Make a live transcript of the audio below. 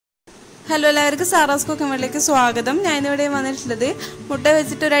Hello, everyone. SARA'S കുക്കിംഗിലേക്ക് സ്വാഗതം. ഞാൻ ഇവിടെ വന്നിട്ടുള്ളത് മുട്ട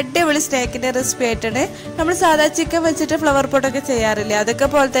വെച്ചിട്ട് ഒരു അടിപൊളി സ്റ്റേക്കിന്റെ റെസിപ്പി ആയിട്ടാണ്. നമ്മൾ സാധാ ചിക്കൻ വെച്ചിട്ട് ഫ്ലവർ പോട്ട് ഒക്കെ ചെയ്യാറില്ലേ, അതൊക്കെ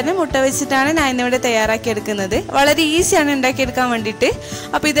പോലെ തന്നെ മുട്ട വെച്ചിട്ടാണ് ഞാൻ ഇവിടെ തയ്യാറാക്കി എടുക്കുന്നത്. വളരെ ഈസിയാണ് ഉണ്ടാക്കി എടുക്കാൻ വേണ്ടിയിട്ട്.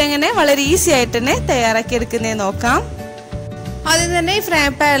 അപ്പോൾ ഇതെങ്ങനെ വളരെ ഈസി ആയിട്ട് തന്നെ തയ്യാറാക്കി എടുക്കുന്നതെന്ന് നോക്കാം. ആദ്യം തന്നെ ഈ ഫ്രൈ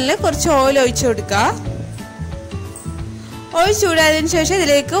പാനിൽ കുറച്ച് ഓയിൽ ഒഴിച്ചു കൊടുക്കുക. ഓയിൽ ചൂടായതിനു ശേഷം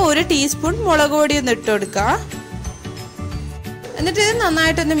ഇതിലേക്ക് 1 ടീസ്പൂൺ മുളക് പൊടി ഒന്ന് ഇട്ട് കൊടുക്കുക. എന്നിട്ട് ഇത്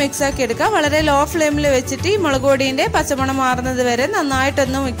നന്നായിട്ടൊന്ന് മിക്സ് ആക്കി എടുക്കുക. വളരെ ലോ ഫ്ലെയിമിൽ വെച്ചിട്ട് ഈ മുളക് പൊടിയുടെ പച്ചമണം മാറുന്നത് വരെ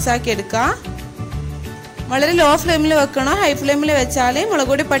നന്നായിട്ടൊന്ന് മിക്സ് ആക്കി എടുക്കുക. വളരെ ലോ ഫ്ലെയിമിൽ വെക്കണം. ഹൈ ഫ്ലെയിമിൽ വെച്ചാൽ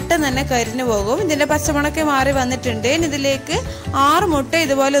മുളക് പൊടി പെട്ടെന്ന് തന്നെ കരിഞ്ഞു പോകും. ഇതിന്റെ പച്ചമണമൊക്കെ മാറി വന്നിട്ടുണ്ട്. ഇനി ഇതിലേക്ക് 6 മുട്ട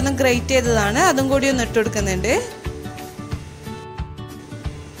ഇതുപോലെ ഒന്ന് ഗ്രേറ്റ് ചെയ്തതാണ്, അതും കൂടി ഒന്ന് ഇട്ട് കൊടുക്കുന്നുണ്ട്.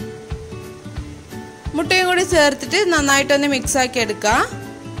 മുട്ടയും കൂടി ചേർത്തിട്ട് നന്നായിട്ടൊന്ന് മിക്സ് ആക്കി എടുക്കുക.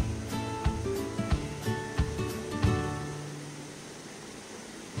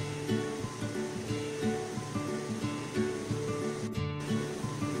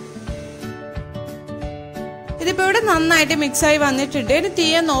 ഇതിപ്പോ ഇവിടെ നന്നായിട്ട് മിക്സ് ആയി വന്നിട്ടുണ്ട്. ഇനി തീ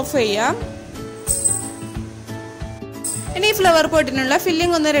ഒന്ന് ഓഫ് ചെയ്യാം. ഇനി ഈ ഫ്ലവർ പോട്ടിനുള്ള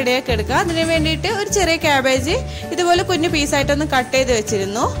ഫില്ലിംഗ് ഒന്ന് റെഡിയാക്കി എടുക്കുക. അതിന് വേണ്ടിയിട്ട് ഒരു ചെറിയ ക്യാബേജ് ഇതുപോലെ കുഞ്ഞു പീസായിട്ടൊന്ന് കട്ട് ചെയ്ത്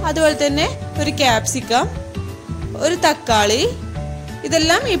വെച്ചിരുന്നു. അതുപോലെ തന്നെ ഒരു ക്യാപ്സിക്കം, ഒരു തക്കാളി,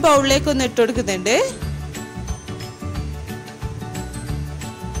 ഇതെല്ലാം ഈ ബൗളിലേക്ക് ഒന്ന് ഇട്ട് കൊടുക്കുന്നുണ്ട്.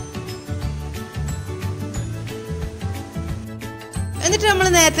 എന്നിട്ട് നമ്മൾ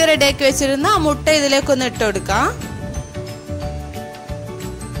നേരത്തെ റെഡിയാക്കി വെച്ചിരുന്ന ആ മുട്ട ഇതിലേക്കൊന്ന് ഇട്ട് കൊടുക്കാം.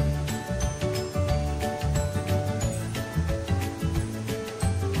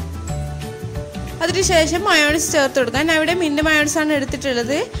 അതിനുശേഷം മയോണൈസ് ചേർത്ത് കൊടുക്കാം. ഞാൻ ഇവിടെ മിന്റ് മയോണൈസ് ആണ്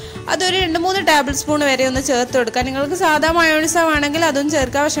എടുത്തിട്ടുള്ളത്. അതൊരു 2-3 ടേബിൾ സ്പൂൺ വരെ ഒന്ന് ചേർത്ത് കൊടുക്കാം. നിങ്ങൾക്ക് സാധാ മയോണൈസ് ആണെങ്കിൽ അതും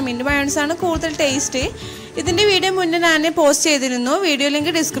ചേർക്കാം, പക്ഷെ മിന്റ് മയോണൈസ് ആണ് കൂടുതൽ ടേസ്റ്റ്. ഇതിന്റെ വീഡിയോ മുന്നേ ഞാൻ പോസ്റ്റ് ചെയ്തിരുന്നു. വീഡിയോ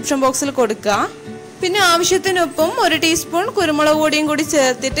ലിങ്ക് ഡിസ്ക്രിപ്ഷൻ ബോക്സിൽ കൊടുക്കുക. പിന്നെ ആവശ്യത്തിനൊപ്പം 1 ടീസ്പൂൺ കുരുമുളക് പൊടിയും കൂടി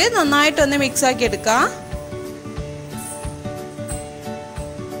ചേർത്തിട്ട് നന്നായിട്ടൊന്ന് മിക്സ് ആക്കി എടുക്കാം.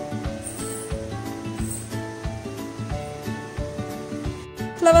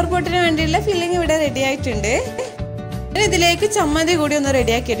 ഫ്ലവർ പോട്ടിന് വേണ്ടിയുള്ള ഫില്ലിംഗ് ഇവിടെ റെഡി ആയിട്ടുണ്ട്. ഇനി ഇതിലേക്ക് ചമ്മന്തി കൂടി ഒന്ന്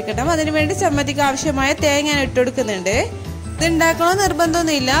റെഡിയാക്കി എടുക്കണം. അതിനുവേണ്ടി ചമ്മന്തിക്ക് ആവശ്യമായ തേങ്ങ ഞാൻ ഇട്ട് കൊടുക്കുന്നുണ്ട്. ഇത് ഉണ്ടാക്കണോ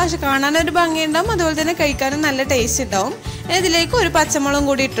നിർബന്ധമൊന്നുമില്ല, പക്ഷെ കാണാനൊരു ഭംഗിയുണ്ടാവും, അതുപോലെ തന്നെ കഴിക്കാനും നല്ല ടേസ്റ്റ് ഉണ്ടാവും. ഇതിലേക്ക് ഒരു പച്ചമുളകും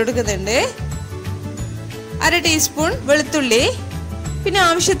കൂടി ഇട്ട് കൊടുക്കുന്നുണ്ട്. 1/2 ടീസ്പൂൺ വെളുത്തുള്ളി, പിന്നെ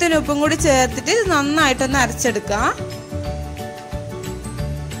ആവശ്യത്തിന് ഉപ്പും കൂടി ചേർത്തിട്ട് ഇത് നന്നായിട്ടൊന്ന് അരച്ചെടുക്കുക.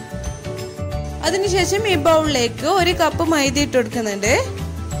 അതിനുശേഷം ഈ ബൗളിലേക്ക് 1 കപ്പ് മൈദ ഇട്ട് കൊടുക്കുന്നുണ്ട്.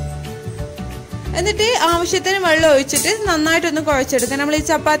 എന്നിട്ട് ആവശ്യത്തിന് വെള്ളം ഒഴിച്ചിട്ട് നന്നായിട്ടൊന്ന് കുഴച്ചെടുക്കുക. നമ്മൾ ഈ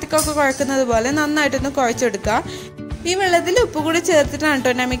ചപ്പാത്തിക്കൊക്കെ കുഴക്കുന്നത് പോലെ നന്നായിട്ടൊന്ന് കുഴച്ചെടുക്കുക. ഈ വെള്ളത്തിൽ ഉപ്പ് കൂടി ചേർത്തിട്ടാണ്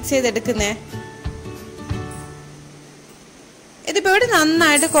കേട്ടോ ഞാൻ മിക്സ് ചെയ്തെടുക്കുന്നത്. ഇതിപ്പോ ഇവിടെ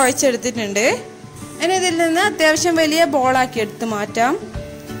നന്നായിട്ട് കുഴച്ചെടുത്തിട്ടുണ്ട്. ഇനി ഇതിൽ നിന്ന് അത്യാവശ്യം വലിയ ബോളാക്കി എടുത്ത് മാറ്റാം.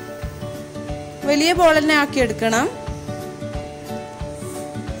 വലിയ ബോൾ തന്നെ ആക്കി എടുക്കണം.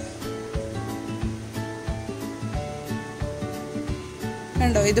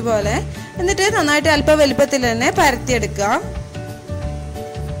 കണ്ടോ, ഇതുപോലെ. എന്നിട്ട് നന്നായിട്ട് അല്പ വലിപ്പത്തിൽ തന്നെ പരത്തിയെടുക്കാം.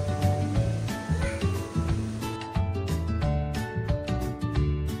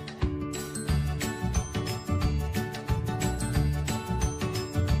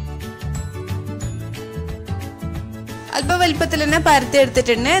 അല്പ വലിപ്പത്തിൽ തന്നെ പരത്തി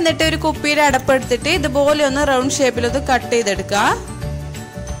എടുത്തിട്ടുണ്ട്. എന്നിട്ട് ഒരു കുപ്പിയുടെ അടപ്പെടുത്തിട്ട് ഇതുപോലെ ഒന്ന് റൗണ്ട് ഷേപ്പിൽ ഒന്ന് കട്ട് ചെയ്തെടുക്കുക.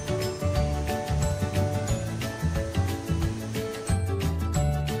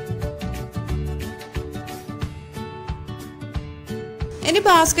 ഇനി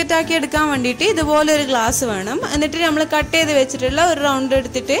ബാസ്ക്കറ്റ് ആക്കി എടുക്കാൻ വേണ്ടിയിട്ട് ഇതുപോലെ ഒരു ഗ്ലാസ് വേണം. എന്നിട്ട് നമ്മൾ കട്ട് ചെയ്ത് വെച്ചിട്ടുള്ള ഒരു റൗണ്ട്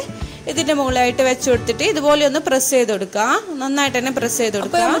എടുത്തിട്ട് ഇതിന്റെ മുകളിലായിട്ട് വെച്ച് കൊടുത്തിട്ട് ഇതുപോലെ ഒന്ന് പ്രസ് ചെയ്ത് കൊടുക്കുക. നന്നായിട്ട് തന്നെ പ്രസ് ചെയ്ത്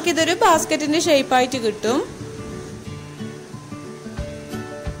കൊടുക്കുക. നമുക്ക് ഇതൊരു ബാസ്ക്കറ്റിന്റെ ഷേപ്പായിട്ട് കിട്ടും.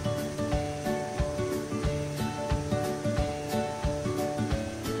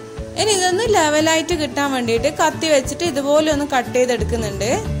 ഇനി ഇതൊന്ന് ലെവലായിട്ട് കിട്ടാൻ വേണ്ടിയിട്ട് കത്തി വെച്ചിട്ട് ഇതുപോലെ ഒന്ന് കട്ട്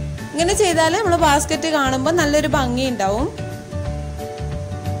ചെയ്തെടുക്കുന്നുണ്ട്. ഇങ്ങനെ ചെയ്താൽ നമ്മൾ ബാസ്ക്കറ്റ് കാണുമ്പോൾ നല്ലൊരു ഭംഗി ഉണ്ടാവും.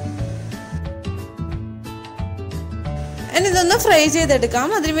 ഇനി ഇതൊന്ന് ഫ്രൈ ചെയ്തെടുക്കാം.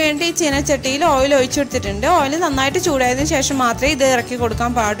 അതിനുവേണ്ടി ചീനച്ചട്ടിയിൽ ഓയിൽ ഒഴിച്ചു കൊടുത്തിട്ടുണ്ട്. ഓയിൽ നന്നായിട്ട് ചൂടായതിനു ശേഷം മാത്രമേ ഇത് ഇറക്കി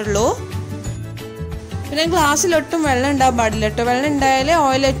കൊടുക്കാൻ പാടുള്ളൂ. പിന്നെ ഗ്ലാസ്സിലൊട്ടും വെള്ളം ഉണ്ടാകാൻ പാടില്ല കേട്ടോ. വെള്ളം ഉണ്ടായാൽ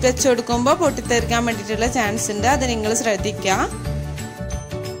ഓയിൽ വെച്ച് കൊടുക്കുമ്പോൾ പൊട്ടിത്തെറിക്കാൻ വേണ്ടിയിട്ടുള്ള ചാൻസ് ഉണ്ട്. അത് നിങ്ങൾ ശ്രദ്ധിക്കുക.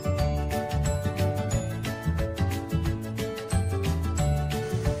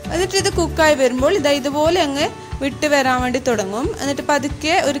 എന്നിട്ട് ഇത് കുക്കായി വരുമ്പോൾ ഇതുപോലെ അങ്ങ് വിട്ട് വരാൻ വേണ്ടി തുടങ്ങും. എന്നിട്ട്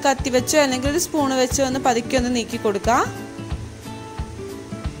പതുക്കെ ഒരു കത്തി വെച്ചോ അല്ലെങ്കിൽ ഒരു സ്പൂൺ വെച്ചോ ഒന്ന് പതുക്കെ ഒന്ന് നീക്കി കൊടുക്കുക.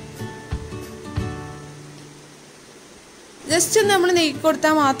 ജസ്റ്റ് ഒന്ന് നമ്മൾ നീക്കി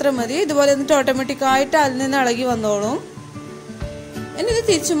കൊടുത്താൽ മാത്രം മതി. ഇതുപോലെ എന്നിട്ട് ഓട്ടോമാറ്റിക്കായിട്ട് അതിൽ നിന്ന് ഇളകി വന്നോളും. ഇനി ഇത്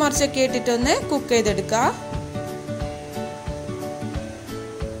തിരിച്ചു മറിച്ചൊക്കെ ഇട്ടിട്ടൊന്ന് കുക്ക് ചെയ്തെടുക്കുക.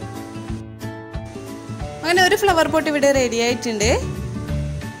 അങ്ങനെ ഒരു ഫ്ലവർ പോട്ട് ഇവിടെ റെഡി ആയിട്ടുണ്ട്.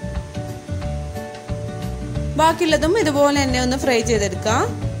 ബാക്കിയുള്ളതും ഇതുപോലെ തന്നെ ഒന്ന് ഫ്രൈ ചെയ്തെടുക്കാം.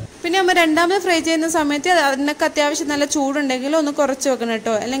 പിന്നെ നമ്മൾ രണ്ടാമത് ഫ്രൈ ചെയ്യുന്ന സമയത്ത് അതിനൊക്കെ അത്യാവശ്യം നല്ല ചൂടുണ്ടെങ്കിൽ ഒന്ന് കുറച്ച് വെക്കണം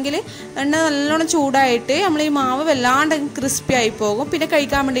കേട്ടോ. അല്ലെങ്കിൽ എണ്ണ നല്ലോണം ചൂടായിട്ട് നമ്മൾ ഈ മാവ് വല്ലാണ്ട് ക്രിസ്പി ആയി പോകും. പിന്നെ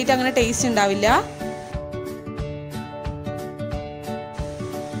കഴിക്കാൻ വേണ്ടിയിട്ട് അങ്ങനെ ടേസ്റ്റ് ഉണ്ടാവില്ല.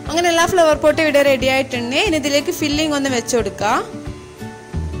 അങ്ങനെ എല്ലാ ഫ്ലവർ പോട്ടും ഇവിടെ റെഡി ആയിട്ടുണ്ട്. ഇനി ഇതിലേക്ക് ഫില്ലിംഗ് ഒന്ന് വെച്ച് കൊടുക്കുക.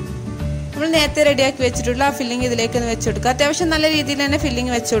 നമ്മൾ നേരത്തെ റെഡിയാക്കി വെച്ചിട്ടുള്ള ആ ഫില്ലിംഗ് ഇതിലേക്ക് ഒന്ന് വെച്ച് കൊടുക്കുക. അത്യാവശ്യം നല്ല രീതിയിൽ തന്നെ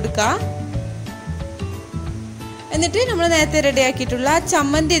ഫില്ലിംഗ് വെച്ച് കൊടുക്കുക. എന്നിട്ട് നമ്മൾ നേരത്തെ റെഡിയാക്കിയിട്ടുള്ള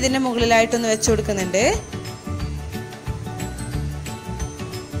ചമ്മന്തി ഇതിന്റെ മുകളിലായിട്ടൊന്ന് വെച്ച് കൊടുക്കുന്നുണ്ട്.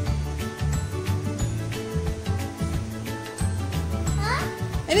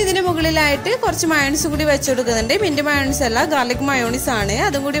 ഇനി ഇതിന്റെ മുകളിലായിട്ട് കുറച്ച് മയോണീസ് കൂടി വെച്ച് കൊടുക്കുന്നുണ്ട്. മിന്റ് മയോണീസ് അല്ല, ഗാർലിക് മയോണീസ് ആണ്.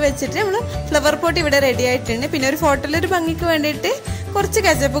 അതും കൂടി വെച്ചിട്ട് നമ്മൾ ഫ്ലവർ പോട്ട് ഇവിടെ റെഡി ആയിട്ടുണ്ട്. പിന്നെ ഒരു ഫോട്ടോയിലൊരു ഭംഗിക്ക് വേണ്ടിയിട്ട് കുറച്ച്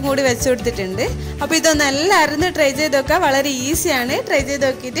കെച്ചപ്പും കൂടി വെച്ച് കൊടുത്തിട്ടുണ്ട്. അപ്പോൾ ഇതൊന്ന് എല്ലാവരും ട്രൈ ചെയ്ത് നോക്കുക. വളരെ ഈസിയാണ്. ട്രൈ ചെയ്ത്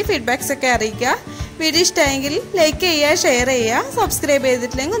നോക്കിയിട്ട് ഫീഡ്ബാക്സ് ഒക്കെ അറിയിക്കുക. വീഡിയോ ഇഷ്ടമായെങ്കിൽ ലൈക്ക് ചെയ്യുക, ഷെയർ ചെയ്യുക. സബ്സ്ക്രൈബ്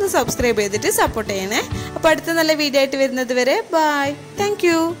ചെയ്തിട്ടില്ലെങ്കിൽ ഒന്ന് സബ്സ്ക്രൈബ് ചെയ്തിട്ട് സപ്പോർട്ട് ചെയ്യണേ. അപ്പോൾ അടുത്ത നല്ല വീഡിയോ ആയിട്ട് വരുന്നത് വരെ ബൈ. Thank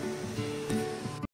you.